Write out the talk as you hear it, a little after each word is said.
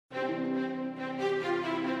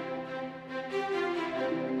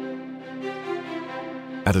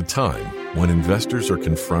At a time when investors are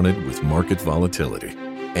confronted with market volatility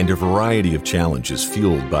and a variety of challenges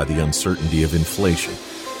fueled by the uncertainty of inflation,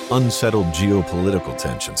 unsettled geopolitical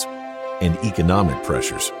tensions, and economic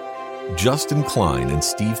pressures, Justin Klein and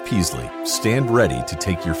Steve Peasley stand ready to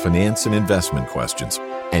take your finance and investment questions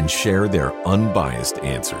and share their unbiased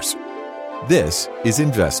answers. This is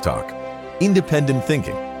Invest Talk. Independent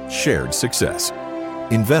thinking, shared success.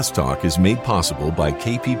 Invest Talk is made possible by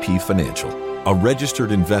KPP Financial, a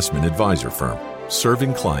registered investment advisor firm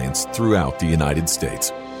serving clients throughout the United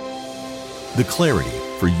States. The clarity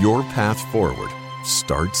for your path forward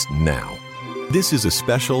starts now. This is a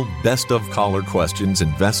special Best of Caller Questions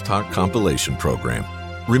Invest Talk compilation program.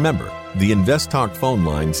 Remember, the Invest Talk phone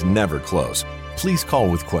lines never close. Please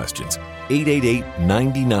call with questions.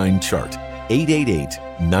 888-99-CHART.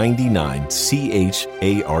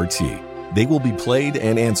 888-99-CHART. They will be played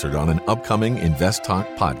and answered on an upcoming Invest Talk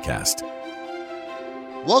podcast.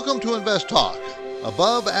 Welcome to Invest Talk,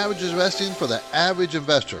 above average investing for the average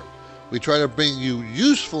investor. We try to bring you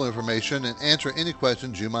useful information and answer any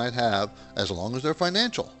questions you might have, as long as they're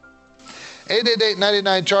financial.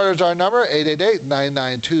 888-99-CHART is our number,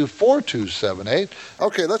 888-992-4278.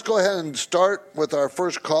 Okay, let's go ahead and start with our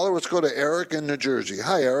first caller. Let's go to Eric in New Jersey.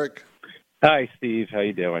 Hi, Eric. Hi, Steve. How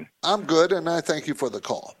you doing? I'm good, and I thank you for the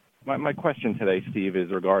call. My question today, Steve,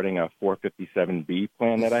 is regarding a 457B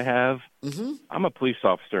plan that I have. Mm-hmm. I'm a police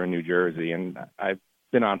officer in New Jersey, and I've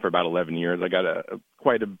been on for about 11 years. I got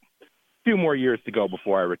quite a few more years to go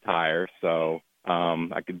before I retire, so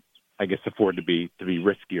I could, I guess, afford to be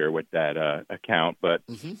riskier with that account. But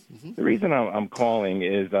the reason I'm calling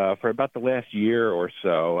is for about the last year or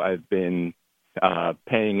so, I've been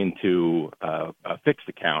paying into a fixed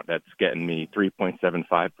account that's getting me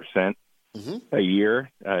 3.75% a year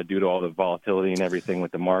due to all the volatility and everything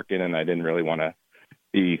with the market, and I didn't really want to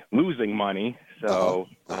be losing money, so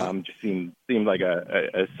just seemed like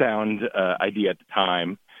a sound idea at the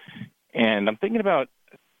time. And I'm thinking about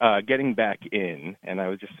getting back in, and I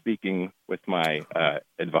was just speaking with my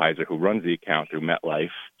advisor who runs the account through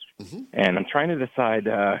MetLife, and I'm trying to decide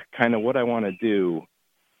kind of what I want to do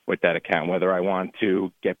with that account, whether I want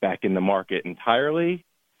to get back in the market entirely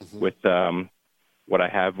with what I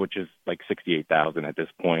have, which is like $68,000 at this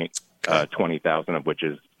point, $20,000 of which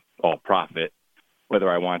is all profit, whether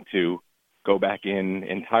I want to go back in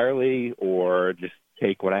entirely or just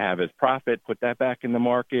take what I have as profit, put that back in the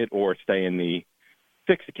market, or stay in the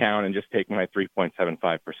fixed account and just take my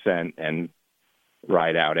 3.75% and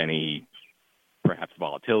ride out any perhaps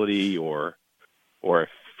volatility or if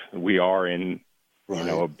we are in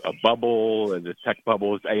a bubble, the tech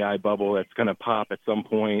bubble, AI bubble that's going to pop at some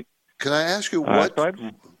point. Can I ask you what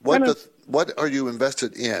are you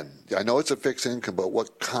invested in? I know it's a fixed income, but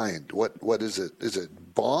what kind? What is it? Is it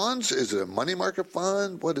bonds? Is it a money market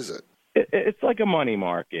fund? What is it? It's like a money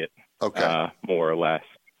market, more or less.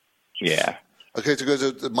 Yeah. Okay, so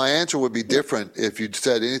because my answer would be different if you'd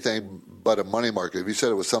said anything but a money market. If you said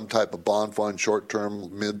it was some type of bond fund, short-term,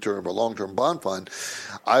 mid-term, or long-term bond fund,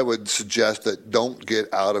 I would suggest that don't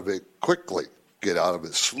get out of it quickly. Get out of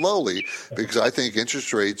it slowly, because I think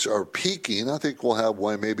interest rates are peaking. I think we'll have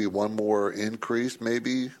maybe one more increase,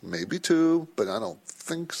 maybe two, but I don't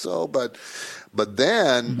think so. But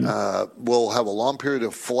then we'll have a long period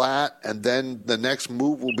of flat, and then the next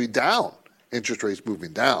move will be down. Interest rates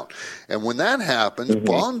moving down. And when that happens,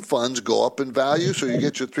 bond funds go up in value, so you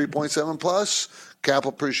get your 3.7 plus capital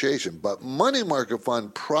appreciation. But money market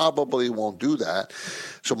fund probably won't do that.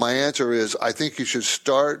 So my answer is I think you should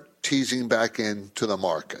start teasing back into the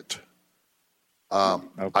market.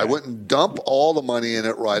 I wouldn't dump all the money in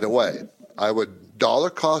it right away. I would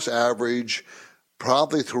dollar cost average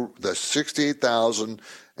probably through the $68,000,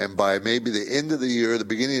 and by maybe the end of the year, the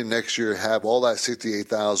beginning of next year, have all that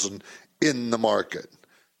 $68,000 in the market.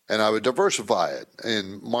 And I would diversify it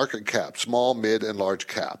in market cap, small, mid, and large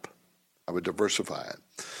cap. I would diversify it.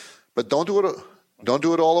 But don't do it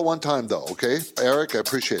all at one time, though, okay? Eric, I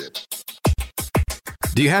appreciate it.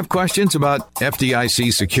 Do you have questions about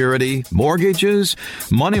FDIC security, mortgages,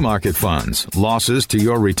 money market funds, losses to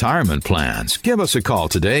your retirement plans? Give us a call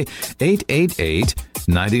today,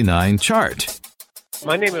 888-99-CHART.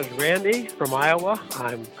 My name is Randy from Iowa.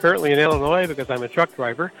 I'm currently in Illinois because I'm a truck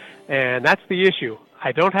driver, and that's the issue.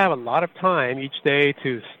 I don't have a lot of time each day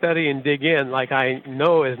to study and dig in like I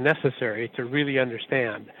know is necessary to really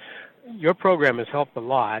understand. Your program has helped a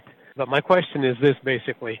lot, but my question is this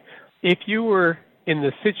basically. If you were in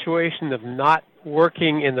the situation of not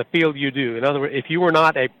working in the field you do, in other words, if you were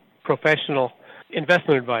not a professional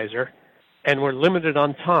investment advisor and were limited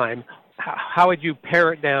on time, how would you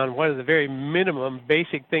pare it down? What are the very minimum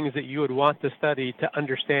basic things that you would want to study to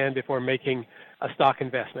understand before making a stock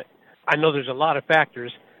investment? I know there's a lot of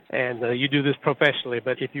factors, and you do this professionally,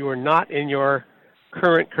 but if you were not in your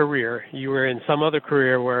current career, you were in some other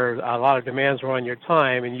career where a lot of demands were on your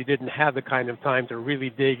time and you didn't have the kind of time to really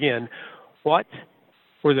dig in, what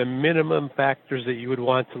were the minimum factors that you would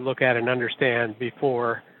want to look at and understand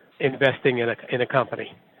before investing in a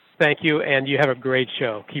company? Thank you, and you have a great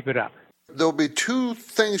show. Keep it up. There'll be two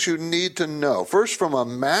things you need to know. First, from a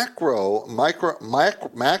macro, and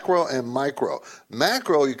micro.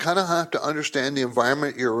 Macro, you kind of have to understand the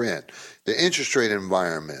environment you're in, the interest rate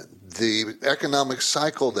environment, the economic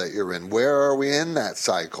cycle that you're in. Where are we in that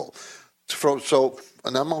cycle? So,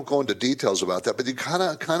 and I'm not going into details about that, but you kind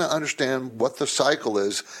of understand what the cycle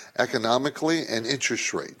is economically and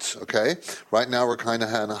interest rates. Okay, right now we're kind of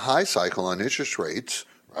having a high cycle on interest rates,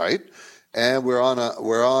 right? And we're on a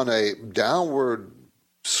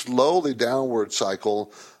slowly downward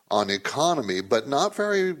cycle on the economy, but not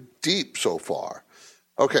very deep so far.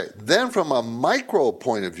 Okay, then from a micro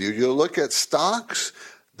point of view, you look at stocks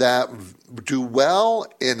that do well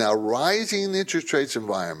in a rising interest rates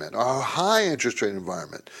environment or a high interest rate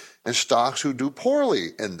environment, and stocks who do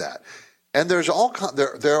poorly in that. And there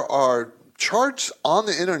are charts on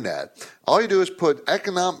the internet. All you do is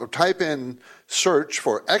type in search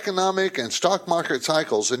for economic and stock market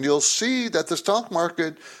cycles, and you'll see that the stock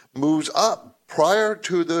market moves up prior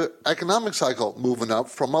to the economic cycle moving up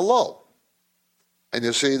from a low. And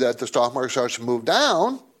you'll see that the stock market starts to move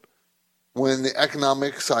down when the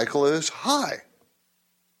economic cycle is high.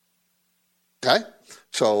 Okay?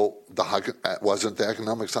 So wasn't the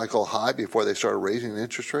economic cycle high before they started raising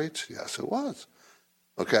interest rates? Yes, it was.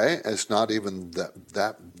 Okay, it's not even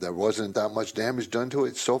that there wasn't that much damage done to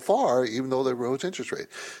it so far, even though they rose interest rate.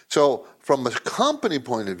 So from a company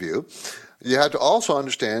point of view, you have to also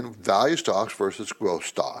understand value stocks versus growth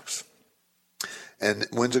stocks. And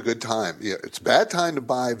when's a good time? Yeah, it's a bad time to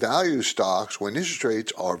buy value stocks when interest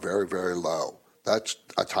rates are very, very low. That's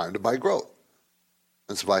a time to buy growth.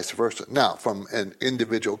 It's vice versa. Now, from an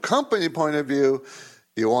individual company point of view,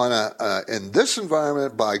 you want to, in this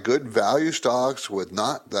environment, buy good value stocks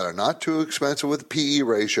that are not too expensive with PE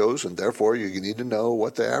ratios, and therefore you need to know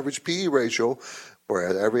what the average PE ratio for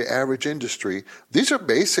every average industry. These are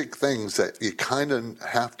basic things that you kind of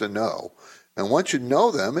have to know. And once you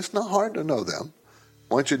know them, it's not hard to know them.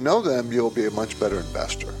 Once you know them, you'll be a much better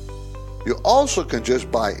investor. You also can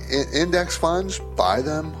just buy index funds, buy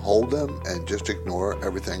them, hold them, and just ignore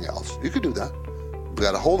everything else. You can do that. You've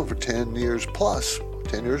got to hold them for 10 years plus.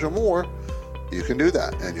 10 years or more, you can do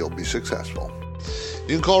that, and you'll be successful.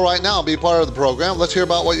 You can call right now and be part of the program. Let's hear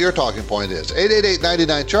about what your talking point is.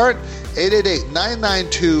 888-99-CHART,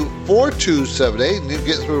 888-992-4278, and you can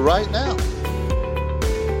get through right now.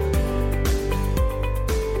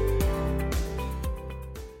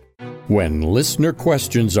 When listener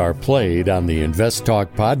questions are played on the Invest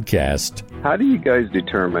Talk podcast, how do you guys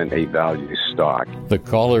determine a value stock? The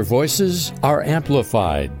caller voices are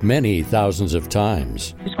amplified many thousands of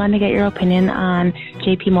times. Just wanted to get your opinion on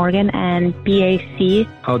JP Morgan and BAC.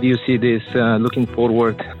 How do you see this looking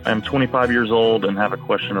forward? I'm 25 years old and have a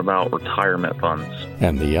question about retirement funds.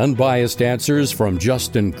 And the unbiased answers from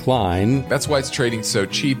Justin Klein. That's why it's trading so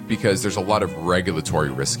cheap, because there's a lot of regulatory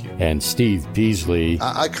risk here. And Steve Peasley.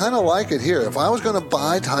 I kind of like it here. If I was going to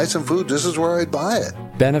buy Tyson Foods, this is where I'd buy it.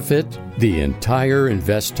 Benefit the entire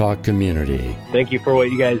Invest Talk community. Thank you for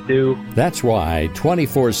what you guys do. That's why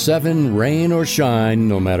 24/7, rain or shine,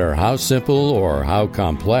 no matter how simple or how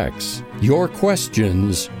complex, your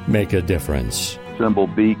questions make a difference. Symbol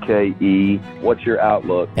BKE. What's your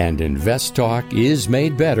outlook? And Invest Talk is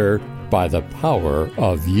made better by the power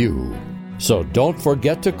of you. So don't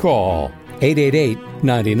forget to call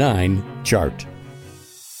 888-99-CHART.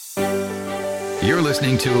 You're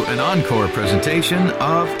listening to an encore presentation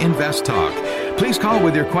of Invest Talk. Please call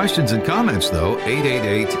with your questions and comments, though,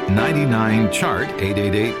 888-99-CHART,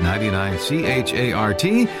 888-99-CHART,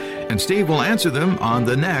 and Steve will answer them on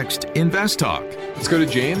the next Invest Talk. Let's go to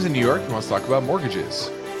James in New York. He wants to talk about mortgages.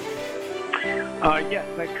 Yes,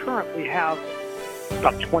 I currently have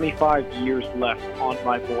about 25 years left on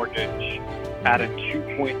my mortgage at a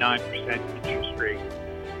 2.9% interest rate.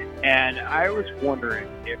 And I was wondering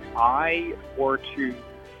if I were to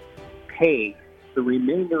pay the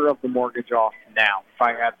remainder of the mortgage off now, if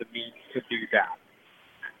I had the means to do that,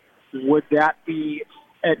 would that be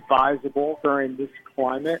advisable during this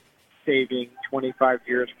climate, saving 25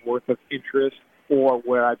 years worth of interest, or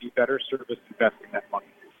would I be better serviced investing that money?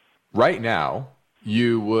 Right now,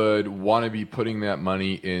 you would want to be putting that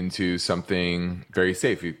money into something very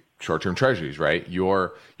safe. You short-term treasuries, right?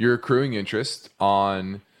 You're accruing interest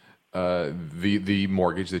on the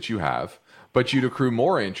mortgage that you have, but you'd accrue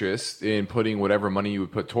more interest in putting whatever money you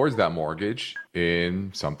would put towards that mortgage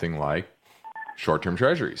in something like short-term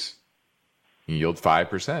treasuries. You yield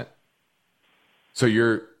 5%. So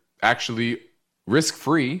you're actually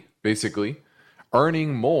risk-free, basically,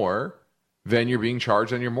 earning more than you're being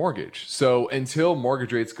charged on your mortgage. So until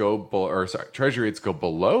mortgage rates treasury rates go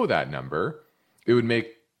below that number, it would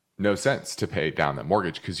make no sense to pay down that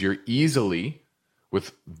mortgage because you're easily,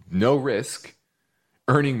 with no risk,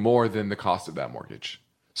 earning more than the cost of that mortgage.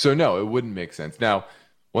 So no, it wouldn't make sense. Now,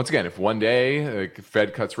 once again, if one day the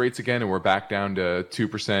Fed cuts rates again and we're back down to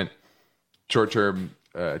 2% short-term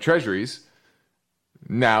treasuries,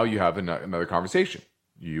 now you have another conversation.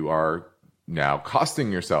 You are now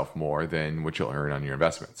costing yourself more than what you'll earn on your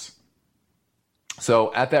investments.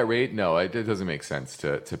 So at that rate, no, it doesn't make sense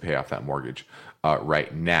to pay off that mortgage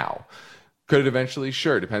right now. Could it eventually?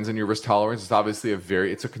 Sure. Depends on your risk tolerance. It's obviously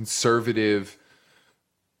it's a conservative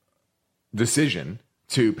decision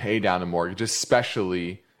to pay down a mortgage,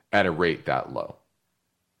 especially at a rate that low.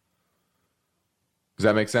 Does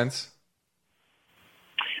that make sense?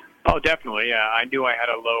 Oh, definitely. Yeah, I knew I had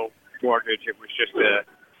a low mortgage. It was just a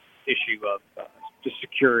issue of the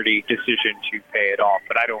security decision to pay it off.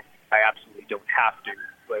 But I absolutely don't have to.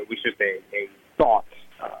 But it was just a thought.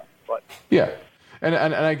 But yeah, and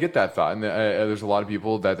I get that thought. And there's a lot of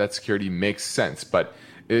people that security makes sense. But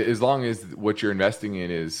as long as what you're investing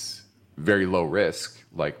in is very low risk,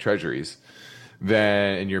 like treasuries,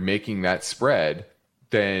 and you're making that spread,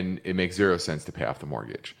 then it makes zero sense to pay off the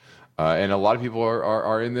mortgage. And a lot of people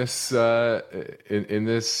are in this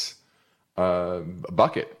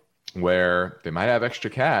bucket where they might have extra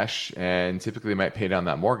cash and typically they might pay down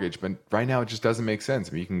that mortgage, but right now it just doesn't make sense.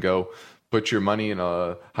 I mean, you can go put your money in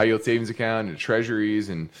a high yield savings account and treasuries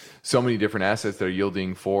and so many different assets that are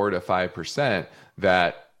yielding 4 to 5%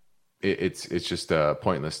 that it's just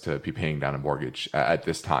pointless to be paying down a mortgage at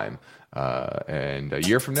this time. And a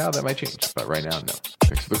year from now, that might change. But right now, no.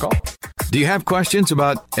 Thanks for the call. Do you have questions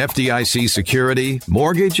about FDIC security,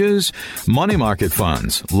 mortgages, money market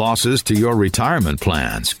funds, losses to your retirement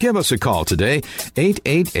plans? Give us a call today,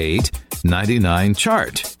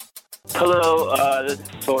 888-99-CHART. Hello, this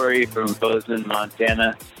is Tori from Bozeman,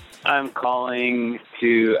 Montana. I'm calling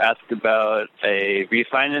to ask about a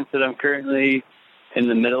refinance that I'm currently in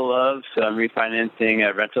the middle of. So I'm refinancing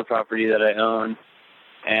a rental property that I own.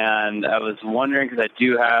 And I was wondering, because I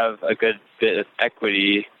do have a good bit of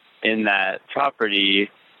equity in that property,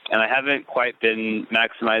 and I haven't quite been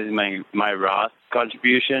maximizing my Roth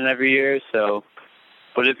contribution every year. So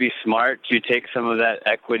would it be smart to take some of that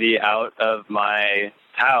equity out of my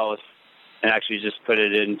house and actually just put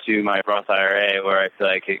it into my Roth IRA, where I feel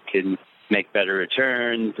like it can make better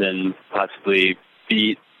returns and possibly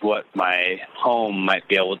beat what my home might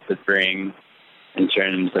be able to bring in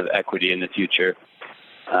terms of equity in the future?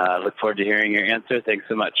 Look forward to hearing your answer. Thanks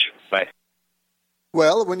so much. Bye.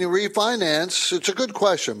 Well, when you refinance, it's a good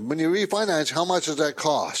question. When you refinance, how much does that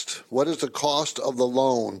cost? What is the cost of the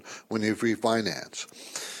loan when you refinance?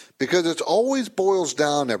 Because it always boils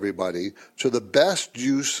down, everybody, to the best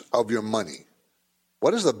use of your money.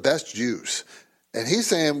 What is the best use? And he's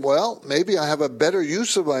saying, well, maybe I have a better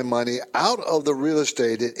use of my money out of the real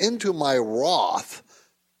estate and into my Roth.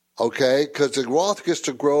 Okay, because the Roth gets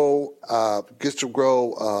to grow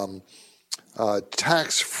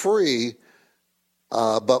tax-free,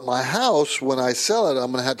 but my house, when I sell it,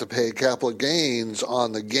 I'm going to have to pay capital gains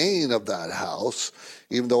on the gain of that house,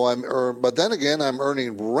 even though but then again, I'm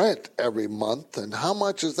earning rent every month, and how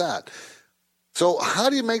much is that? So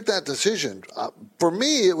how do you make that decision? For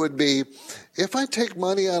me, it would be, if I take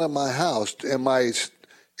money out of my house, am I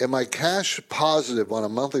cash positive on a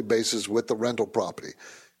monthly basis with the rental property?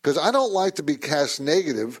 Because I don't like to be cash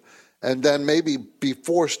negative and then maybe be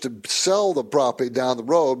forced to sell the property down the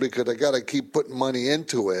road because I got to keep putting money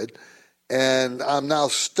into it. And I'm now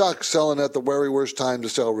stuck selling at the very worst time to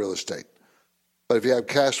sell real estate. But if you have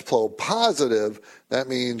cash flow positive, that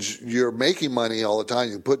means you're making money all the time.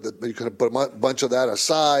 You could put a bunch of that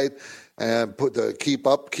aside and put the keep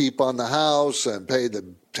on the house and pay the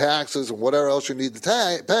taxes and whatever else you need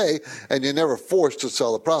to pay, and you're never forced to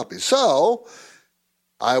sell the property. So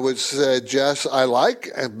I would suggest, I like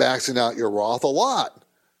maxing out your Roth a lot.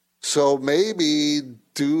 So maybe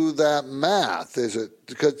do that math. Is it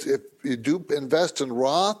because if you do invest in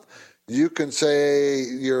Roth, you can say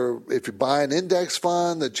if you buy an index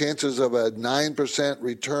fund, the chances of a 9%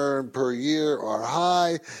 return per year are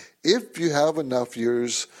high if you have enough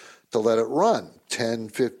years to let it run 10,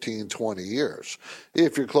 15, 20 years.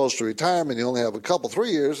 If you're close to retirement, you only have a couple, 3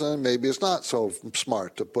 years, then maybe it's not so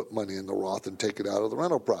smart to put money in the Roth and take it out of the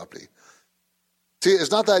rental property. See,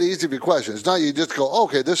 it's not that easy of a question. It's not you just go,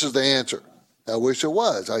 okay, this is the answer. I wish it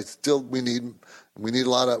was. We need a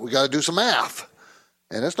lot of, we got to do some math.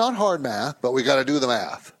 And it's not hard math, but we got to do the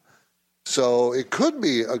math. So it could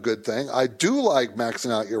be a good thing. I do like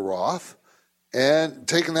maxing out your Roth. And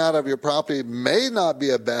taking out of your property may not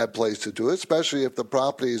be a bad place to do it, especially if the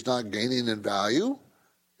property is not gaining in value.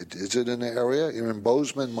 Is it in the area? You're in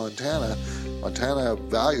Bozeman, Montana. Montana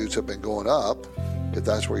values have been going up, if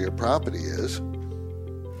that's where your property is.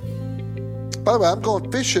 By the way, I'm going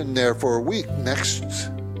fishing there for a week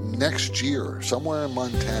next year, somewhere in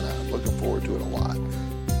Montana. I'm looking forward to it a lot.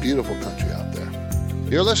 Beautiful country out there.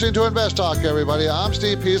 You're listening to Invest Talk, everybody. I'm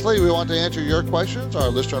Steve Peasley. We want to answer your questions. Our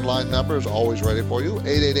listener line number is always ready for you,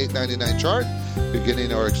 888-99-CHART.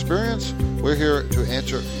 Beginning our experience, we're here to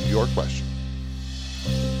answer your question.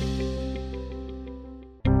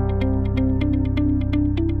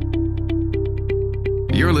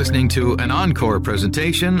 You're listening to an encore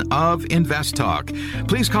presentation of Invest Talk.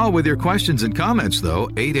 Please call with your questions and comments, though,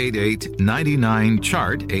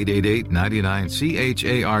 888-99-CHART,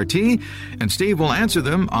 888-99-CHART, and Steve will answer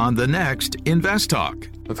them on the next Invest Talk.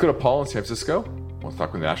 Let's go to Paul in San Francisco. Let's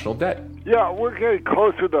talk with national debt. Yeah, we're getting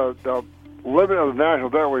close to the limit of the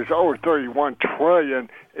national debt, which is over $31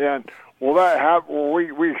 trillion, and will that happen? Will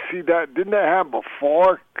we see that? Didn't that happen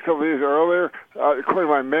before? Some of these earlier? According to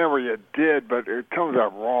my memory, it did, but it tells me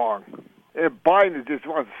I'm wrong. And Biden just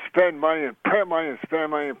wants to spend money and print money and spend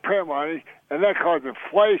money and print money, and that causes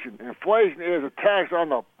inflation. Inflation is a tax on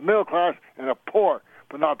the middle class and the poor,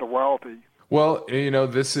 but not the wealthy. Well,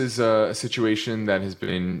 this is a situation that has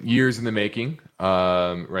been years in the making,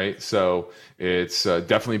 right? So it's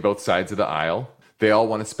definitely both sides of the aisle. They all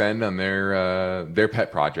want to spend on their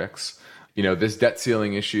pet projects. This debt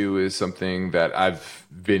ceiling issue is something that I've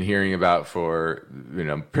been hearing about for,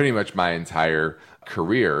 pretty much my entire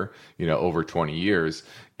career, over 20 years.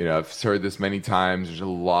 I've heard this many times. There's a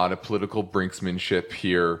lot of political brinksmanship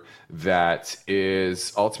here that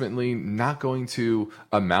is ultimately not going to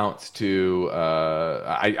amount to,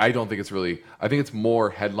 I don't think it's really, I think it's more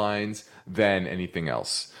headlines than anything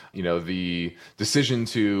else. The decision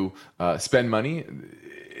to spend money,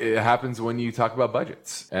 it happens when you talk about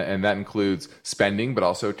budgets, and that includes spending, but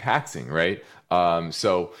also taxing, right?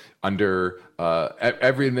 So under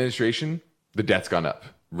every administration, the debt's gone up,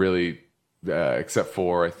 really, except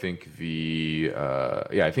for I think the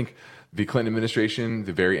Clinton administration,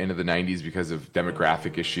 the very end of the 90s, because of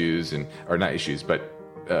demographic issues or not issues, but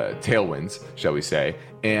tailwinds, shall we say,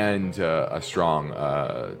 and a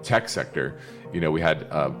strong tech sector. We had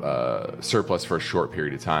a surplus for a short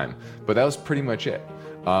period of time, but that was pretty much it.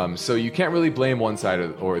 So you can't really blame one side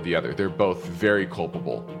or the other. They're both very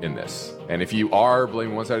culpable in this. And if you are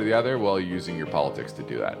blaming one side or the other, well, you're using your politics to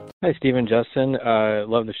do that. Hi, Stephen, Justin.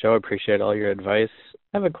 Love the show. Appreciate all your advice.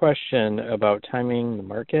 I have a question about timing the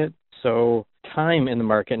market. So time in the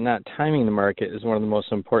market, not timing the market, is one of the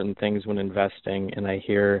most important things when investing. And I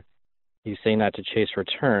hear you say not to chase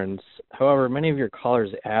returns. However, many of your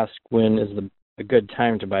callers ask when is a good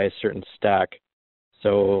time to buy a certain stock.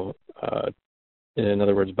 So, in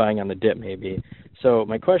other words, buying on the dip maybe. So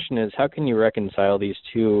my question is, how can you reconcile these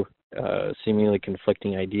two seemingly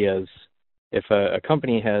conflicting ideas? If a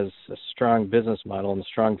company has a strong business model and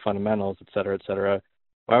strong fundamentals, et cetera,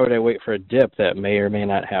 why would I wait for a dip that may or may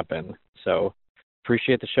not happen? So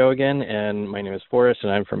appreciate the show again, and my name is Forrest,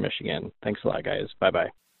 and I'm from Michigan. Thanks a lot, guys. Bye-bye.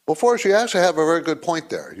 Well, Forrest, you actually have a very good point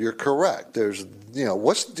there. You're correct. There's,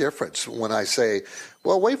 what's the difference when I say,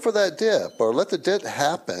 well, wait for that dip or let the dip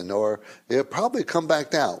happen or it'll probably come back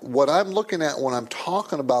down. What I'm looking at when I'm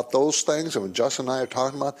talking about those things and when Justin and I are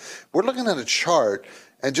talking about, we're looking at a chart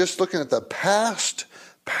and just looking at the past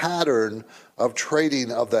pattern of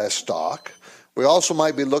trading of that stock. We also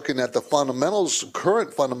might be looking at the fundamentals,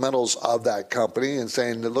 current fundamentals of that company and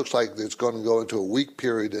saying it looks like it's going to go into a weak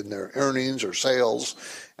period in their earnings or sales,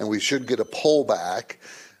 and we should get a pullback,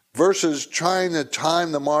 versus trying to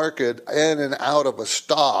time the market in and out of a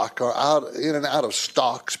stock or in and out of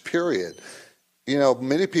stocks, period.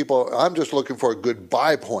 Many people, I'm just looking for a good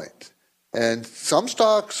buy point. And some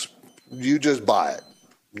stocks, you just buy it.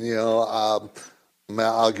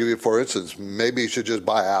 I'll give you, for instance, maybe you should just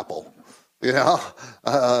buy Apple.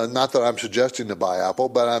 Not that I'm suggesting to buy Apple,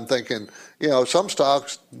 but I'm thinking, some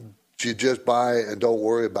stocks you just buy and don't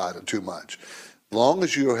worry about it too much, as long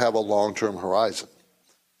as you have a long-term horizon.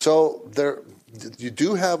 So you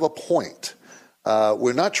do have a point.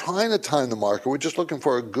 We're not trying to time the market. We're just looking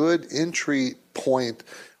for a good entry point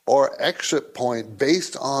or exit point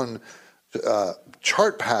based on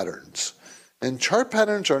chart patterns. And chart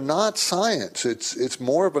patterns are not science. It's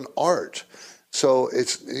more of an art. So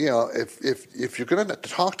it's, if you're going to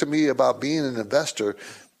talk to me about being an investor,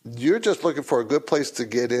 you're just looking for a good place to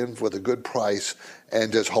get in with a good price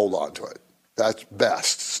and just hold on to it. That's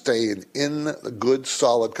best, staying in the good,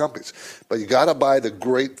 solid companies. But you got to buy the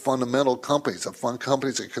great fundamental companies, the fund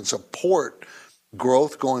companies that can support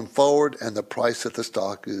growth going forward and the price that the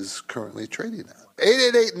stock is currently trading at.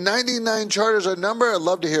 888-99-CHART is our number. I'd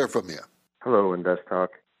love to hear from you. Hello, Invest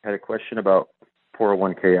Talk. I had a question about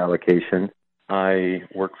 401k allocation. I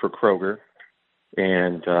work for Kroger,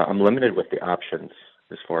 and I'm limited with the options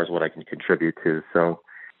as far as what I can contribute to. So,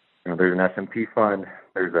 there's an S&P fund.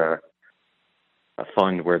 There's a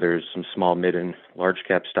fund where there's some small, mid, and large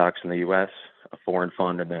cap stocks in the U.S., a foreign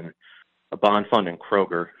fund, and then a bond fund in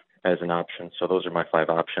Kroger as an option. So those are my 5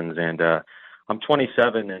 options. And I'm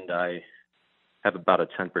 27, and I have about a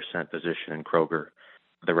 10% position in Kroger.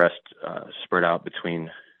 The rest spread out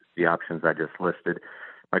between the options I just listed.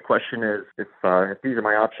 My question is, if these are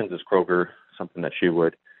my options, is Kroger something that you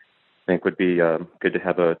would think would be good to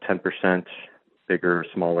have a 10% bigger,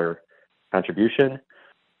 smaller contribution?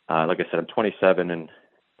 Like I said, I'm 27 and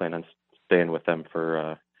plan on staying with them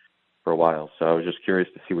for a while. So I was just curious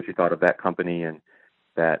to see what you thought of that company and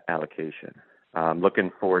that allocation. I'm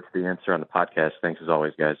looking forward to the answer on the podcast. Thanks as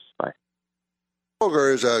always, guys. Bye.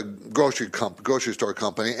 Kroger is a grocery store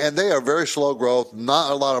company, and they are very slow growth,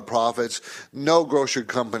 not a lot of profits. No grocery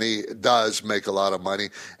company does make a lot of money,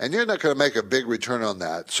 and you're not going to make a big return on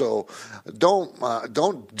that. So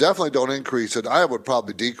definitely don't increase it. I would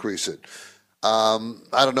probably decrease it. I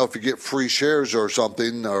don't know if you get free shares or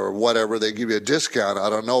something or whatever. They give you a discount.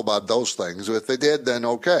 I don't know about those things. If they did, then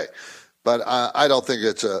okay. But I don't think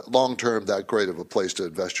it's a long-term that great of a place to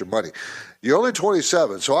invest your money. You're only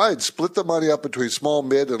 27, so I'd split the money up between small,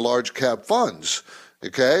 mid, and large cap funds.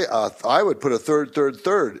 Okay, I would put a third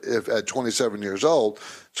if at 27 years old,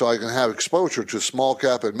 so I can have exposure to small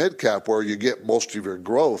cap and mid cap where you get most of your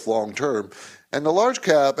growth long term. And the large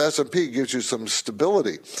cap S&P gives you some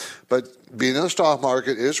stability. But being in the stock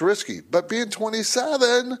market is risky. But being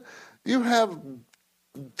 27, you have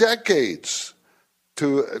decades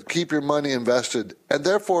to keep your money invested. And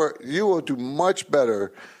therefore, you will do much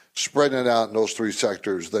better spreading it out in those 3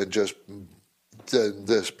 sectors than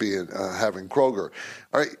this being having Kroger.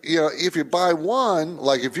 All right, if you buy one,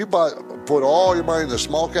 like if you put all your money in the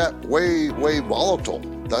small cap, way volatile.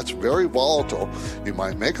 That's very volatile. You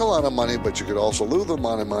might make a lot of money, but you could also lose a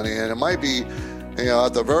lot of money, and it might be,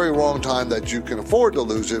 at the very wrong time that you can afford to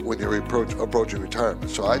lose it when you're approaching retirement.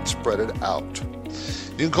 So I'd spread it out.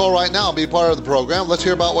 You can call right now and be part of the program. Let's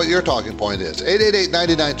hear about what your talking point is.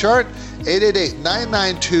 888-99-CHART,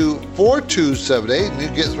 888-992-4278, and you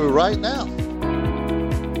can get through right now.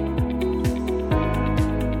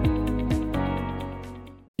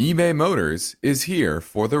 eBay Motors is here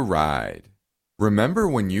for the ride. Remember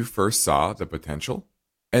when you first saw the potential?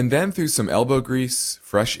 And then through some elbow grease,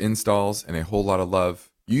 fresh installs, and a whole lot of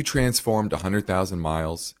love, you transformed 100,000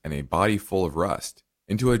 miles and a body full of rust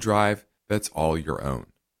into a drive that's all your own.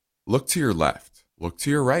 Look to your left. Look to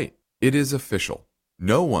your right. It is official.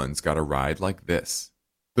 No one's got a ride like this.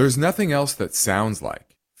 There's nothing else that sounds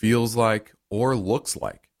like, feels like, or looks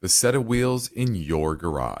like the set of wheels in your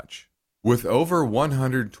garage. With over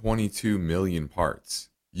 122 million parts,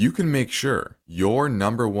 you can make sure your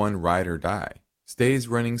number one ride or die stays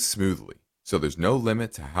running smoothly, so there's no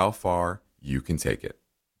limit to how far you can take it.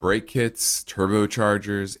 Brake kits,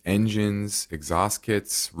 turbochargers, engines, exhaust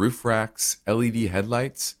kits, roof racks, LED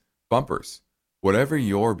headlights, bumpers, whatever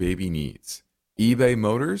your baby needs, eBay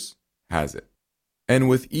Motors has it. And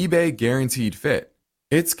with eBay Guaranteed Fit,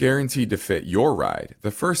 it's guaranteed to fit your ride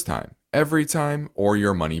the first time, every time, or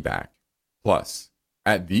your money back. Plus,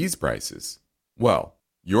 at these prices, well,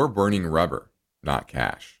 you're burning rubber, not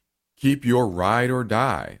cash. Keep your ride or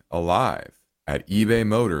die alive at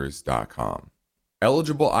ebaymotors.com.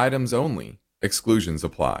 Eligible items only. Exclusions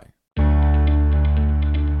apply.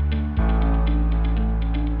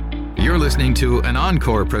 You're listening to an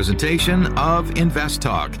encore presentation of Invest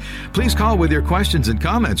Talk. Please call with your questions and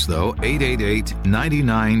comments, though,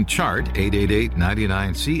 888-99-CHART,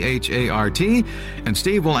 888-99-CHART, and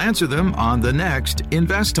Steve will answer them on the next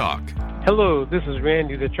Invest Talk. Hello, this is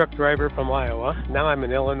Randy, the truck driver from Iowa. Now I'm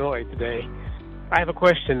in Illinois today. I have a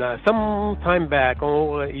question. Some time back,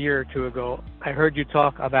 a year or two ago, I heard you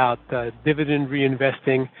talk about dividend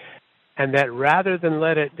reinvesting, and that rather than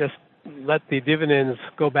let the dividends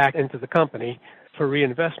go back into the company for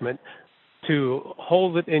reinvestment, to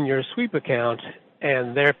hold it in your sweep account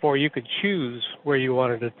and therefore you could choose where you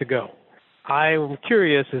wanted it to go. I'm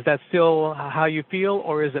curious, is that still how you feel,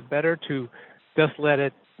 or is it better to just let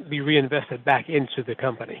it be reinvested back into the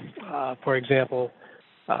company? For example,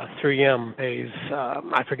 3M pays,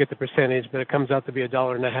 I forget the percentage, but it comes out to be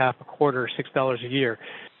 $1.50 a quarter, $6 a year.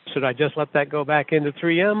 Should I just let that go back into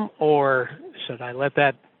 3M, or should I let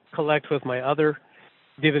that collect with my other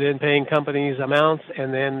dividend-paying companies' amounts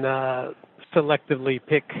and then selectively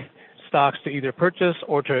pick stocks to either purchase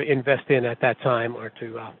or to invest in at that time, or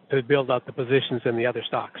to build out the positions in the other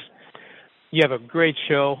stocks? You have a great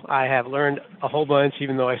show. I have learned a whole bunch,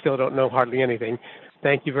 even though I still don't know hardly anything.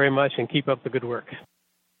 Thank you very much, and keep up the good work.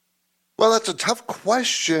 Well, that's a tough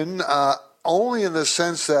question, only in the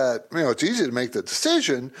sense that, it's easy to make the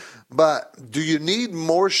decision, but do you need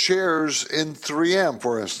more shares in 3M,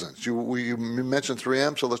 for instance? You mentioned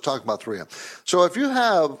 3M, so let's talk about 3M. So if you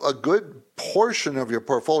have a good portion of your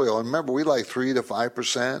portfolio, and remember, we like 3 to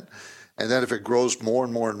 5%, and then if it grows more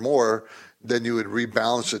and more and more, then you would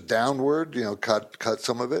rebalance it downward, cut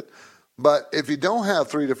some of it. But if you don't have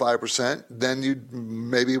 3 to 5%, then you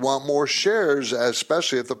maybe want more shares,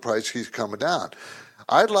 especially if the price keeps coming down.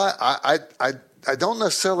 I don't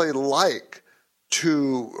necessarily like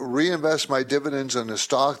to reinvest my dividends in a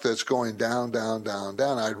stock that's going down, down, down,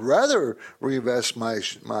 down. I'd rather reinvest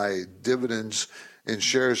my dividends in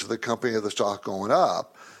shares of the company of the stock going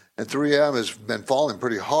up. And 3M has been falling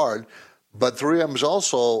pretty hard, but 3M is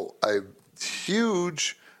also a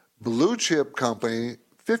huge blue chip company,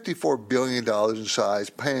 $54 billion in size,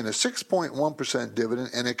 paying a 6.1% dividend,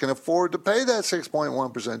 and it can afford to pay that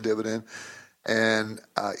 6.1% dividend. And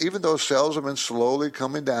even though sales have been slowly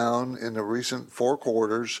coming down in the recent 4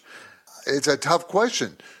 quarters, it's a tough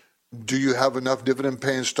question. Do you have enough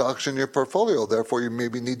dividend-paying stocks in your portfolio? Therefore, you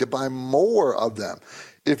maybe need to buy more of them.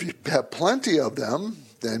 If you have plenty of them,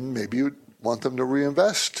 then maybe you want them to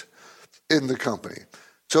reinvest in the company.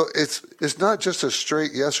 So it's not just a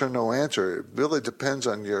straight yes or no answer. It really depends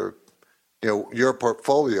on your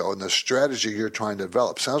portfolio and the strategy you're trying to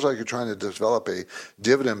develop. Sounds like you're trying to develop a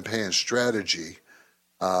dividend-paying strategy,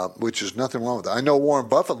 which is nothing wrong with that. I know Warren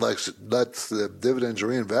Buffett lets the dividends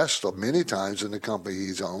reinvest many times in the company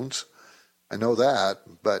he owns. I know that,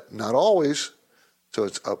 but not always. So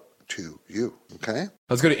it's up to you. Okay.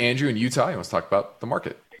 Let's go to Andrew in Utah. He wants to talk about the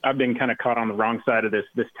market. I've been kind of caught on the wrong side of this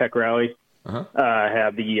tech rally. Uh-huh. I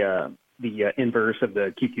have the inverse of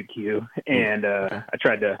the QQQ, and I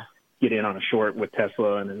tried to get in on a short with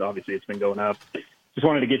Tesla, and then obviously it's been going up. Just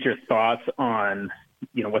wanted to get your thoughts on,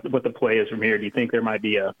 what the play is from here. Do you think there might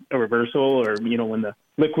be a reversal, or, when the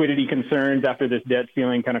liquidity concerns after this debt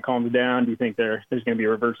ceiling kind of calms down, do you think there's going to be a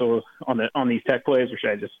reversal on these tech plays, or should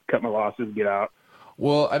I just cut my losses and get out?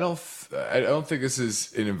 Well, I don't think this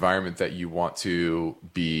is an environment that you want to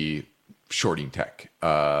be shorting tech,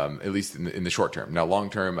 at least in the short term. Now, long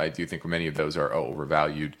term, I do think many of those are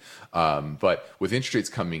overvalued. But with interest rates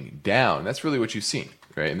coming down, that's really what you've seen,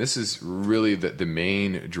 right? And this is really the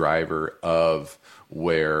main driver of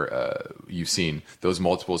where you've seen those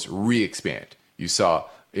multiples re-expand. You saw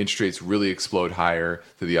interest rates really explode higher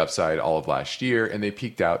to the upside all of last year, and they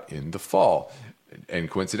peaked out in the fall. And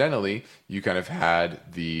coincidentally, you kind of had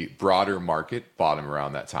the broader market bottom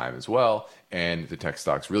around that time as well, and the tech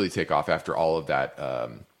stocks really take off after all of that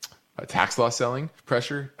tax loss selling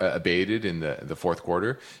pressure abated in the fourth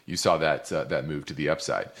quarter. You saw that move to the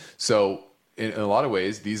upside. So in a lot of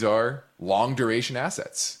ways, these are long duration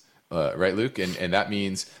assets. Right, Luke? And that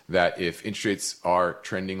means that if interest rates are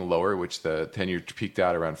trending lower, which the 10-year peaked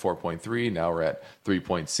out around 4.3, now we're at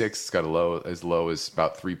 3.6. It's got as low as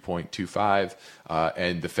about 3.25.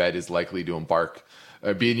 And the Fed is likely to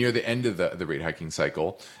be near the end of the rate hiking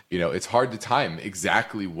cycle. It's hard to time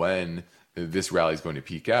exactly when this rally is going to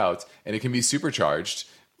peak out. And it can be supercharged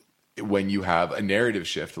when you have a narrative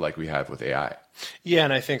shift like we have with AI. Yeah,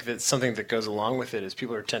 and I think that something that goes along with it is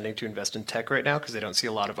people are tending to invest in tech right now because they don't see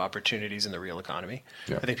a lot of opportunities in the real economy.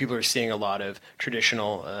 Yeah. I think people are seeing a lot of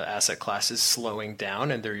traditional asset classes slowing down,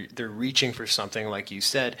 and they're reaching for something, like you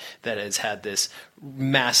said, that has had this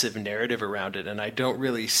massive narrative around it, and I don't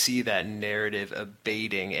really see that narrative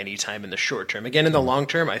abating anytime in the short term. Again, in the long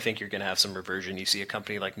term, I think you're going to have some reversion. You see a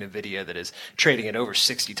company like NVIDIA that is trading at over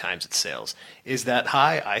 60 times its sales. Is that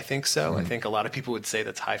high? I think so. I think a lot of people would say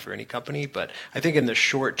that's high for any company, but I think in the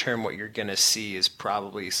short term, what you're going to see is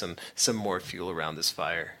probably some more fuel around this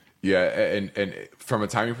fire. Yeah, and from a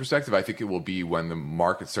timing perspective, I think it will be when the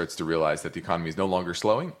market starts to realize that the economy is no longer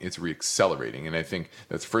slowing, it's reaccelerating. And I think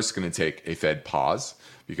that's first going to take a Fed pause,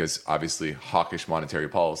 because obviously hawkish monetary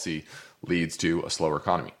policy leads to a slower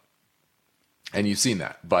economy. And you've seen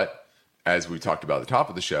that. But as we talked about at the top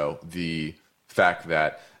of the show, the fact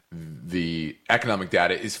that the economic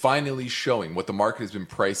data is finally showing what the market has been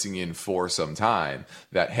pricing in for some time,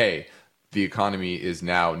 that, hey, the economy is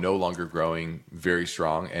now no longer growing very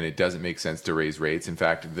strong and it doesn't make sense to raise rates. In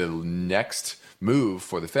fact, the next move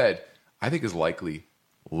for the Fed, I think, is likely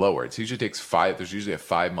lower. It usually takes there's usually a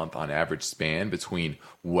 5-month on average span between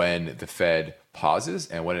when the Fed pauses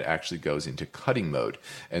and when it actually goes into cutting mode.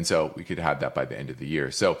 And so we could have that by the end of the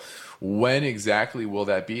year. So when exactly will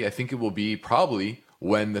that be? I think it will be probably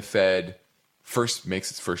when the Fed first makes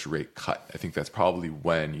its first rate cut. I think that's probably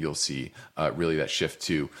when you'll see really that shift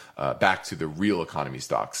to back to the real economy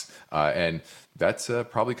stocks. And that's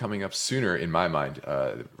probably coming up sooner in my mind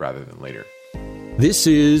rather than later. This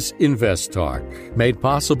is Invest Talk, made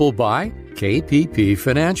possible by KPP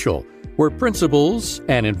Financial, where principals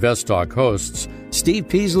and Invest Talk hosts Steve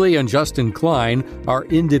Peasley and Justin Klein are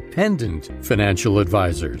independent financial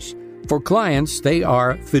advisors. For clients, they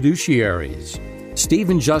are fiduciaries. Steve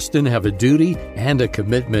and Justin have a duty and a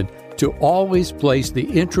commitment to always place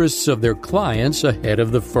the interests of their clients ahead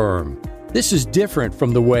of the firm. This is different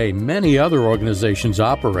from the way many other organizations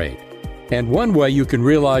operate. And one way you can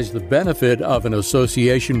realize the benefit of an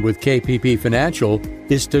association with KPP Financial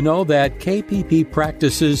is to know that KPP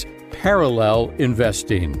practices parallel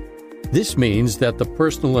investing. This means that the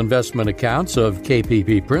personal investment accounts of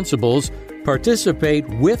KPP principals participate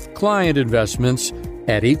with client investments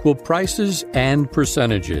at equal prices and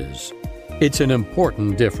percentages. It's an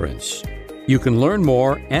important difference. You can learn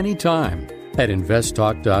more anytime at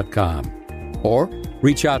investtalk.com or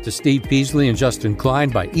reach out to Steve Peasley and Justin Klein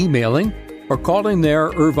by emailing or calling their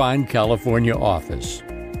Irvine, California office.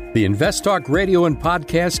 The Invest Talk radio and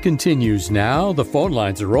podcast continues now. The phone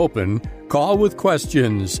lines are open. Call with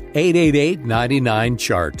questions,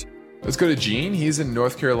 888-99-CHART. Let's go to Gene. He's in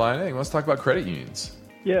North Carolina. He wants to talk about credit unions.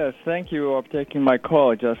 Yes, thank you for taking my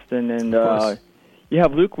call, Justin. And you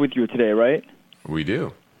have Luke with you today, right? We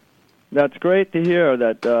do. That's great to hear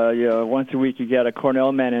that once a week you get a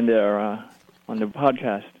Cornell man in there on the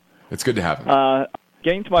podcast. It's good to have him.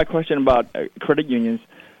 Getting to my question about credit unions,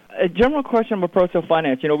 a general question about personal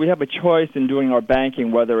finance. We have a choice in doing our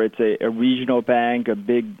banking, whether it's a regional bank, a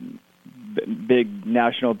big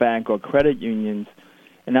national bank, or credit unions.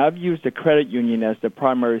 And I've used a credit union as the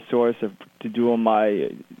primary source to do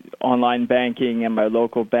my online banking and my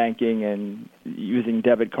local banking and using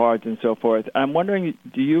debit cards and so forth. I'm wondering,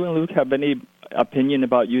 do you and Luke have any opinion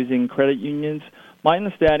about using credit unions? My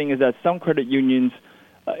understanding is that some credit unions,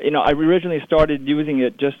 I originally started using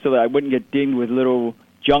it just so that I wouldn't get dinged with little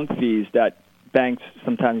junk fees that banks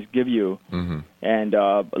sometimes give you. Mm-hmm. And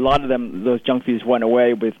a lot of them, those junk fees went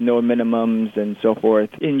away with no minimums and so forth.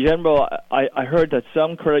 In general, I heard that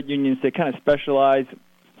some credit unions, they kind of specialize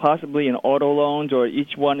possibly in auto loans, or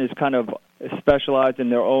each one is kind of specialized in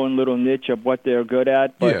their own little niche of what they're good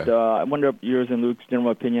at. But I wonder yours and Luke's general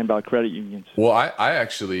opinion about credit unions. Well, I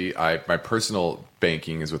actually, my personal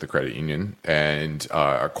banking is with a credit union, and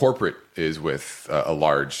our corporate is with a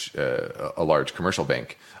large commercial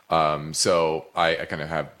bank. So I kind of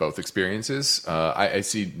have both experiences. I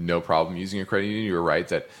see no problem using a credit union. You're right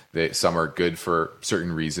that some are good for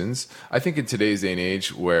certain reasons. I think in today's day and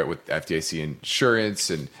age, where with FDIC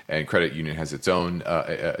insurance and credit union has its own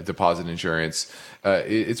deposit insurance,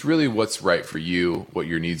 it's really what's right for you, what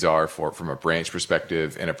your needs are from a branch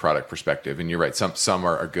perspective and a product perspective. And you're right, some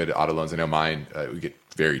are good at auto loans. I know mine, we get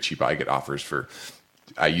very cheap. I get offers for,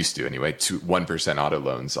 I used to anyway, 1% auto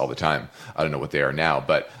loans all the time. I don't know what they are now,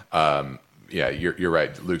 but yeah, you're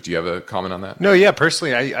right. Luke, do you have a comment on that? No, yeah.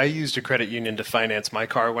 Personally, I used a credit union to finance my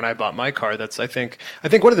car when I bought my car. That's I think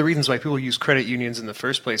one of the reasons why people use credit unions in the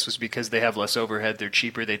first place was because they have less overhead, they're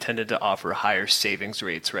cheaper, they tended to offer higher savings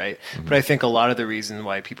rates, right? Mm-hmm. But I think a lot of the reason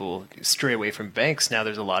why people stray away from banks now,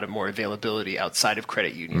 there's a lot of more availability outside of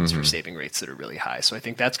credit unions for saving rates that are really high. So I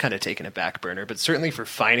think that's kind of taken a back burner. But certainly for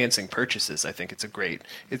financing purchases, I think it's a great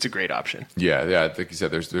option. Yeah. Like you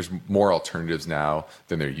said, there's more alternatives now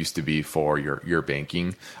than there used to be for your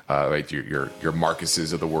banking, right? Your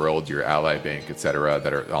Marcuses of the world, your Ally Bank, et cetera,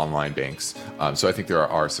 that are online banks. So I think there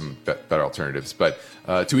are some better alternatives. But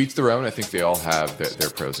to each their own, I think they all have their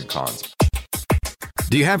pros and cons.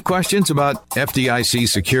 Do you have questions about FDIC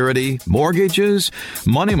security, mortgages,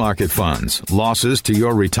 money market funds, losses to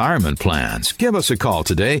your retirement plans? Give us a call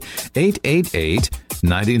today,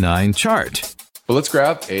 888-99-CHART. Well, let's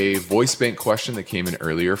grab a voice bank question that came in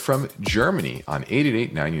earlier from Germany on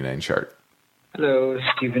 888-99-CHART. Hello,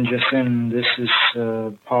 Stephen Justin. This is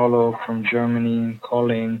Paulo from Germany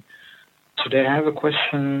calling. Today I have a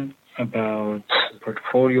question about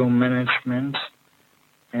portfolio management.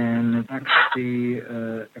 and it's actually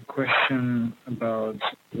a question about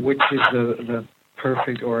which is the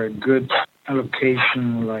perfect or a good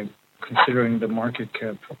allocation, like considering the market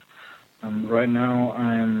cap. Right now,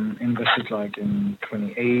 I'm invested like in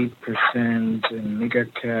 28% in mega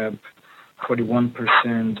cap,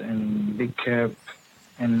 41% in big cap,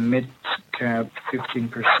 and mid cap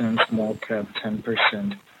 15%, small cap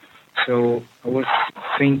 10%. So I was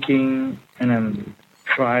thinking, and I'm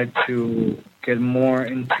trying to get more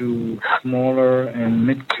into smaller and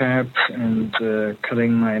mid caps and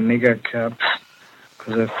cutting my mega caps,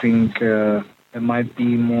 because I think there might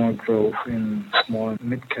be more growth in small and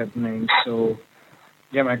mid cap names. So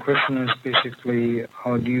yeah, my question is basically,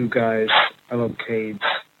 how do you guys allocate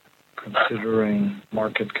considering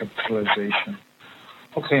market capitalization?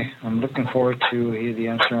 Okay, I'm looking forward to hear the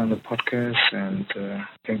answer on the podcast, and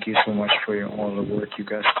thank you so much for all the work you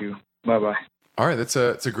guys do. Bye-bye. All right, it's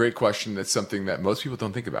a great question. That's something that most people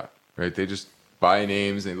don't think about, right? They just buy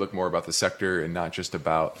names, and they look more about the sector and not just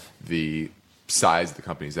about the size of the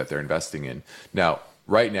companies that they're investing in. Now,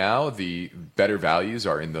 right now, the better values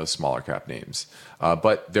are in those smaller cap names,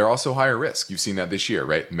 but they're also higher risk. You've seen that this year,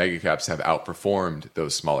 right? Mega caps have outperformed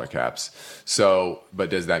those smaller caps. So, but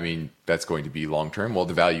does that mean that's going to be long term? Well,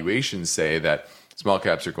 the valuations say that small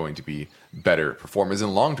caps are going to be better performers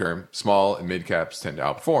in long term. Small and mid caps tend to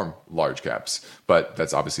outperform large caps, but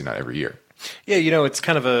that's obviously not every year. Yeah, it's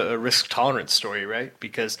kind of a risk tolerance story, right?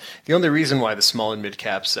 Because the only reason why the small and mid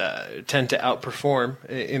caps tend to outperform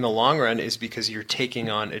in the long run is because you're taking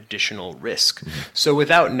on additional risk. Mm-hmm. So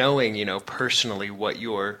without knowing, personally what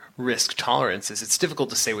your risk tolerance is, it's difficult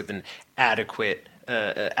to say what an adequate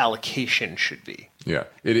allocation should be. Yeah,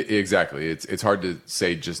 exactly. It's hard to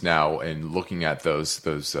say just now. And looking at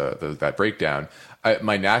that breakdown,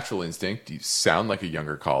 my natural instinct, you sound like a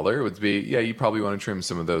younger caller, would be, yeah, you probably want to trim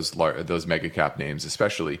some of those mega cap names,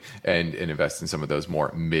 especially, and invest in some of those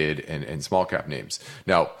more mid and small cap names.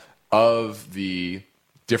 Now, of the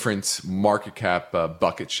different market cap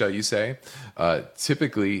buckets, shall you say,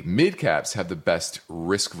 typically mid caps have the best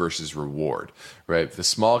risk versus reward, right? The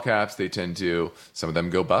small caps, they tend to, some of them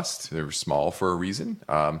go bust. They're small for a reason.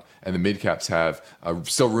 And the mid caps have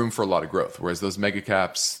still room for a lot of growth, whereas those mega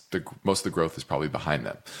caps, most of the growth is probably behind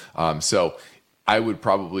them. So I would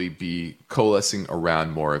probably be coalescing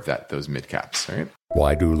around more of those mid caps, right?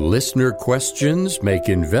 Why do listener questions make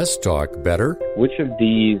Invest Talk better? Which of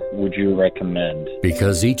these would you recommend?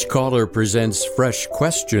 Because each caller presents fresh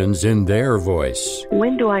questions in their voice.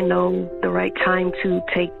 When do I know the right time to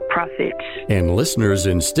take profits? And listeners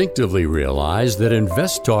instinctively realize that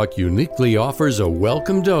Invest Talk uniquely offers a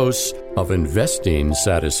welcome dose of investing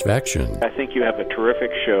satisfaction. I think you have a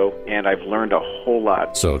terrific show, and I've learned a whole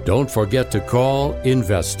lot. So don't forget to call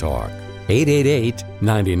Invest Talk.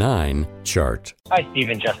 888-99-CHART. Hi, Steve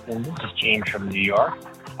and Justin. This is James from New York.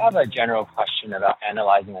 I have a general question about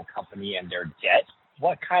analyzing a company and their debt.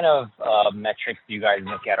 What kind of metrics do you guys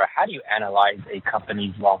look at, or how do you analyze a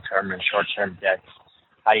company's long-term and short-term debts?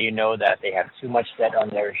 How do you know that they have too much debt on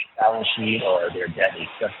their balance sheet or their debt is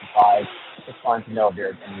justified? Just wanted to know if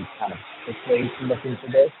there's any kind of quick ways to look into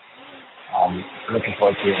this. I'm looking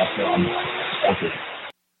forward to your answer on that. Thank you.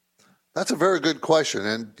 That's a very good question,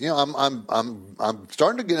 and I'm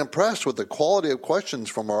starting to get impressed with the quality of questions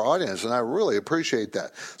from our audience, and I really appreciate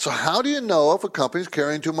that. So, how do you know if a company's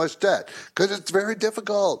carrying too much debt? Because it's very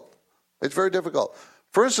difficult. It's very difficult.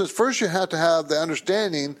 For instance, first you have to have the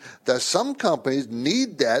understanding that some companies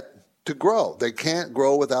need debt to grow. They can't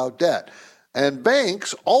grow without debt, and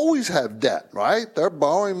banks always have debt, right? They're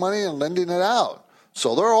borrowing money and lending it out,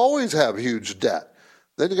 so they'll always have huge debt.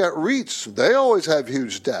 Then you got REITs; they always have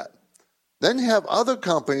huge debt. Then you have other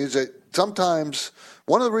companies that sometimes,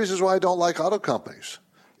 one of the reasons why I don't like auto companies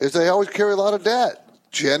is they always carry a lot of debt.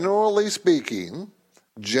 Generally speaking,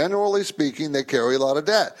 they carry a lot of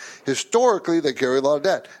debt. Historically, they carry a lot of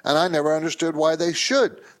debt, and I never understood why they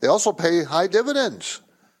should. They also pay high dividends.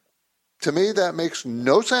 To me, that makes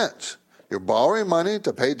no sense. You're borrowing money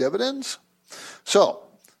to pay dividends? So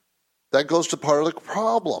that goes to part of the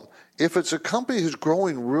problem. If it's a company who's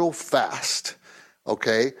growing real fast,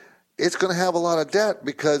 okay, it's going to have a lot of debt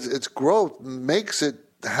because its growth makes it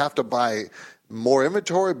have to buy more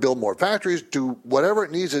inventory, build more factories, do whatever it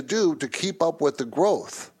needs to do to keep up with the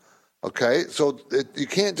growth. Okay, so you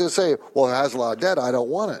can't just say, well, it has a lot of debt, I don't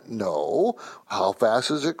want it. No, how fast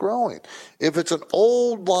is it growing? If it's an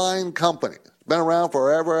old line company, been around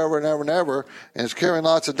forever, ever, and ever, and ever, and it's carrying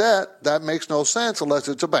lots of debt, that makes no sense unless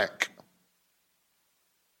it's a bank.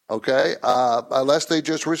 Okay, unless they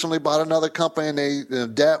just recently bought another company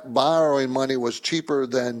and debt borrowing money was cheaper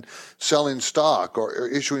than selling stock or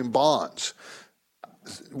issuing bonds.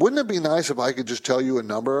 wouldn't it be nice if I could just tell you a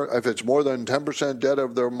number? If it's more than 10% debt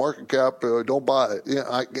of their market cap, don't buy it.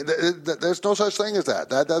 There's no such thing as that.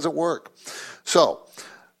 That doesn't work. So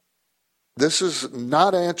this is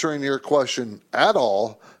not answering your question at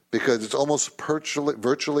all, because it's almost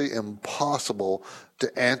virtually impossible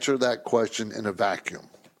to answer that question in a vacuum.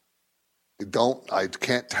 I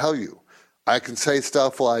can't tell you. I can say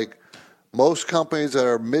stuff like most companies that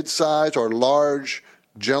are mid-sized or large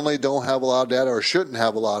generally don't have a lot of debt or shouldn't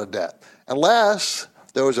have a lot of debt, unless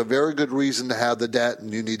there was a very good reason to have the debt,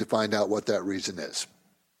 and you need to find out what that reason is.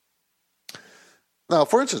 Now,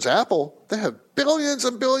 for instance, Apple, they have billions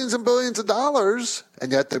and billions and billions of dollars,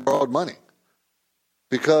 and yet they borrowed money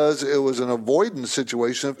because it was an avoidance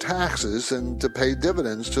situation of taxes and to pay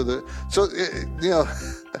dividends to the. So,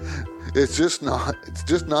 it's just not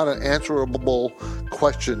an answerable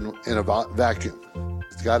question in a vacuum.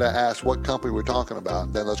 You got to ask what company we're talking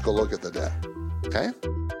about, then let's go look at the debt. Okay?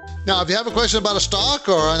 Now, if you have a question about a stock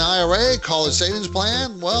or an IRA, college savings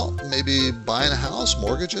plan, well, maybe buying a house,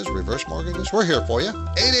 mortgages, reverse mortgages, we're here for you.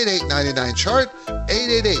 888-99-CHART,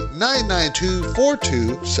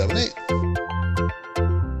 888-992-4278.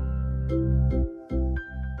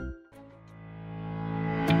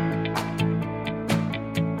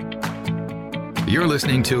 You're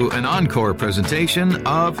listening to an encore presentation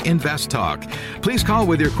of Invest Talk. Please call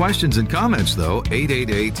with your questions and comments, though,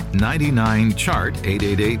 888-99-CHART,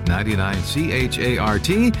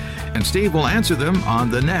 888-99-CHART, and Steve will answer them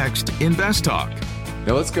on the next Invest Talk.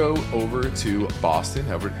 Now let's go over to Boston,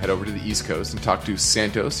 head over to the East Coast, and talk to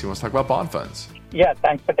Santos. He wants to talk about bond funds. Yeah,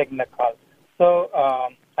 thanks for taking the call. So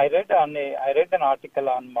I read an article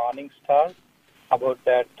on Morningstar about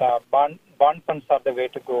that bond funds are the way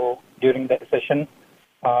to go during the recession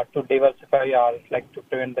to diversify or to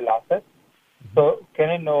prevent the losses. So can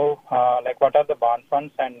I know what are the bond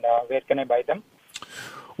funds and where can I buy them?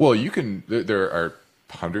 Well, you can. There are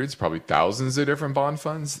hundreds, probably thousands of different bond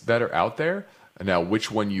funds that are out there. Now, which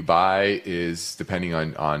one you buy is depending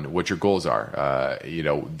on what your goals are.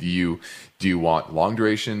 Do you want long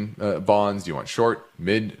duration bonds? Do you want short,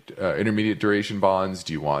 mid, intermediate duration bonds?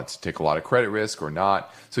 Do you want to take a lot of credit risk or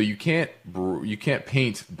not? So you can't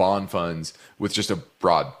paint bond funds with just a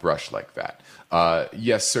broad brush like that.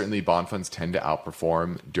 Yes, certainly bond funds tend to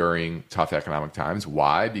outperform during tough economic times.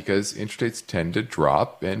 Why? Because interest rates tend to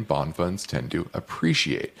drop and bond funds tend to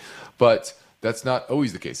appreciate. But that's not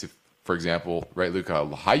always the case. If, for example, right, Luke, a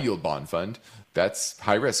high yield bond fund, that's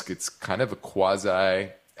high risk. It's kind of a quasi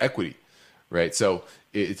equity, right? So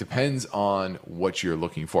it depends on what you're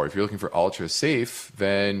looking for. If you're looking for ultra safe,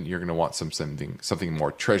 then you're going to want something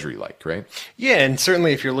more treasury like, right? Yeah, and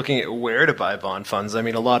certainly if you're looking at where to buy bond funds, I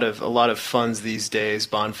mean, a lot of funds these days,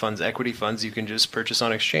 bond funds, equity funds, you can just purchase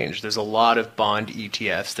on exchange. There's a lot of bond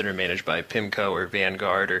ETFs that are managed by PIMCO or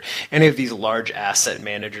Vanguard or any of these large asset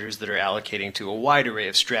managers that are allocating to a wide array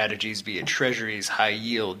of strategies, be it treasuries, high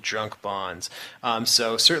yield, junk bonds.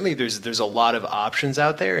 So certainly there's a lot of options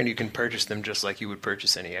out there, and you can purchase them just like you would purchase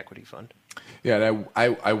any equity fund. Yeah, and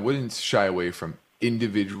I wouldn't shy away from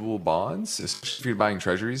individual bonds, especially if you're buying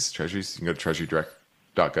treasuries. Treasuries, you can go to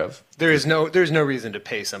treasurydirect.gov. There's no reason to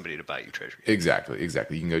pay somebody to buy you treasuries. Exactly.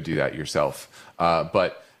 You can go do that yourself.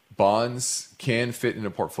 But bonds can fit in a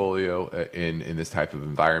portfolio in this type of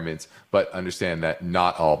environment, but understand that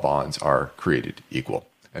not all bonds are created equal,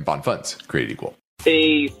 and bond funds created equal.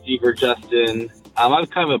 Hey, Steve or Justin. I have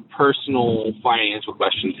kind of a personal financial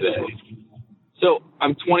question today. So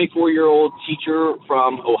I'm a 24-year-old teacher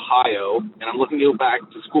from Ohio, and I'm looking to go back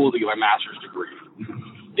to school to get my master's degree.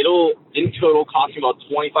 It'll, in total, cost me about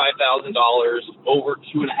 $25,000 over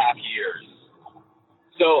 2.5 years.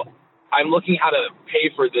 So I'm looking how to pay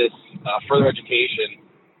for this further education,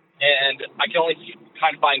 and I can only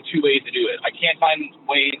kind of find two ways to do it. I can't find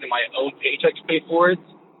ways in my own paycheck to pay for it,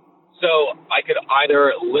 so I could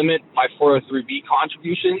either limit my 403B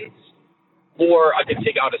contributions, or I could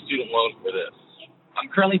take out a student loan for this. I'm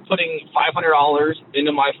currently putting $500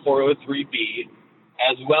 into my 403B,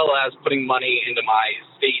 as well as putting money into my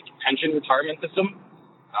state pension retirement system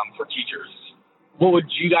for teachers. What would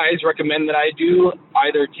you guys recommend that I do?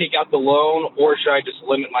 Either take out the loan, or should I just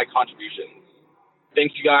limit my contributions?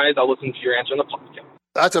 Thanks, you guys. I'll listen to your answer on the podcast.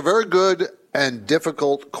 That's a very good and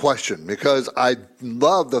difficult question, because I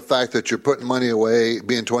love the fact that you're putting money away,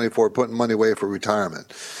 being 24, putting money away for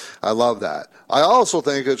retirement. I love that. I also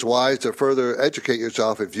think it's wise to further educate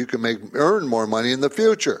yourself if you can earn more money in the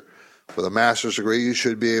future. For the master's degree, you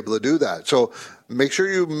should be able to do that. So make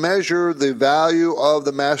sure you measure the value of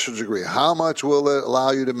the master's degree. How much will it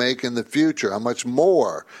allow you to make in the future? How much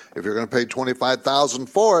more? If you're going to pay $25,000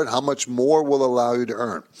 for it, how much more will it allow you to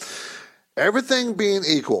earn? Everything being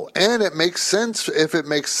equal, and it makes sense, if it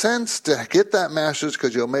makes sense to get that master's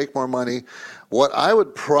because you'll make more money, what I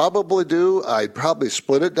would probably do, I'd probably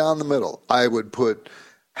split it down the middle. I would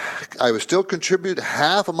still contribute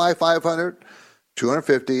half of my $500,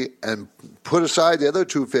 $250, and put aside the other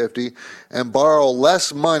 $250 and borrow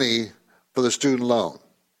less money for the student loan.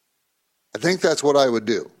 I think that's what I would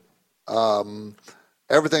do.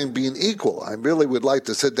 Everything being equal, I really would like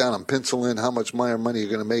to sit down and pencil in how much money you're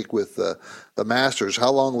going to make with the Masters.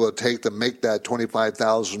 How long will it take to make that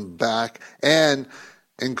 $25,000 back, and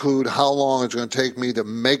include how long it's going to take me to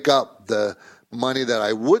make up the money that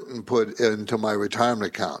I wouldn't put into my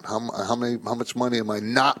retirement account. How much money am I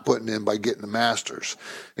not putting in by getting the Masters?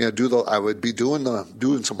 I would be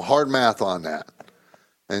doing some hard math on that.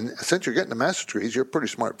 And since you're getting the master's degrees, you're a pretty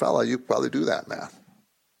smart fella. You probably do that math.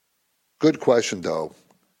 Good question, though.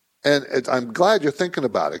 And I'm glad you're thinking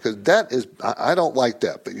about it, because I don't like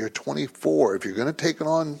debt, but you're 24. If you're going to take it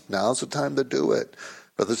on, now's the time to do it.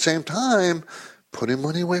 But at the same time, putting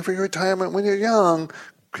money away for your retirement when you're young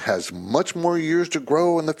has much more years to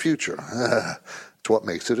grow in the future. It's what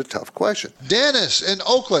makes it a tough question. Dennis in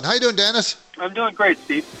Oakland. How you doing, Dennis? I'm doing great,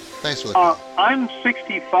 Steve. Thanks for the I'm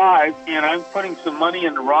 65, and I'm putting some money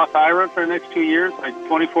into Roth IRA for the next 2 years, like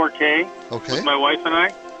 $24K with my wife and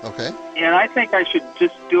I. Okay. And I think I should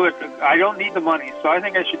just do it. I don't need the money, so I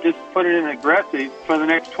think I should just put it in aggressive for the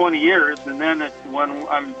next 20 years, and then when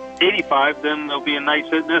I'm 85, then there'll be a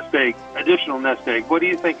nice additional nest egg. What do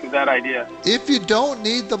you think of that idea? If you don't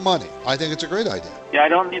need the money, I think it's a great idea. Yeah, I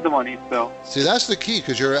don't need the money, so. See, that's the key,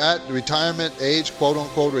 because you're at retirement age,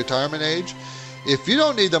 quote-unquote retirement age. If you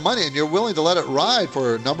don't need the money and you're willing to let it ride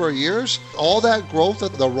for a number of years, all that growth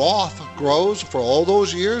that the Roth grows for all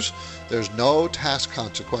those years, there's no tax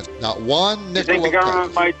consequence. Not one nickel. You think the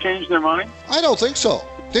government might change their mind? I don't think so.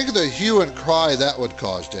 Think of the hue and cry that would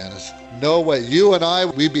cause, Dennis. No way. You and I,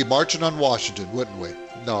 we'd be marching on Washington, wouldn't we?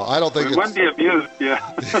 No, I don't think we wouldn't be abused, yeah.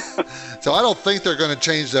 So I don't think they're going to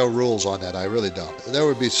change their rules on that. I really don't. There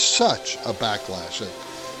would be such a backlash that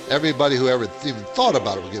everybody who ever even thought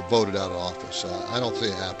about it would get voted out of office. I don't see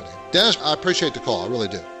it happening. Dennis, I appreciate the call. I really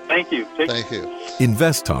do. Thank you. Thank you.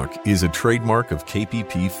 Invest Talk is a trademark of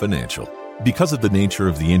KPP Financial. Because of the nature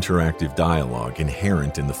of the interactive dialogue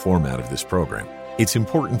inherent in the format of this program, it's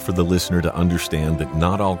important for the listener to understand that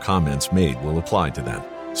not all comments made will apply to them.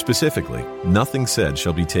 Specifically, nothing said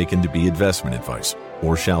shall be taken to be investment advice,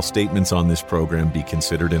 or shall statements on this program be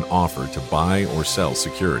considered an offer to buy or sell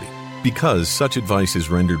security. Because such advice is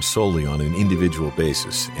rendered solely on an individual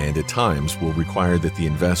basis and at times will require that the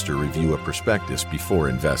investor review a prospectus before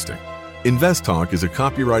investing. Invest Talk is a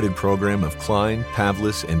copyrighted program of Klein,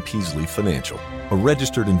 Pavlis, and Peasley Financial, a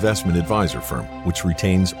registered investment advisor firm which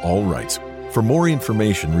retains all rights. For more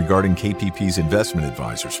information regarding KPP's investment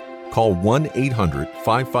advisors, call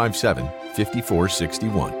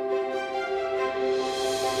 1-800-557-5461.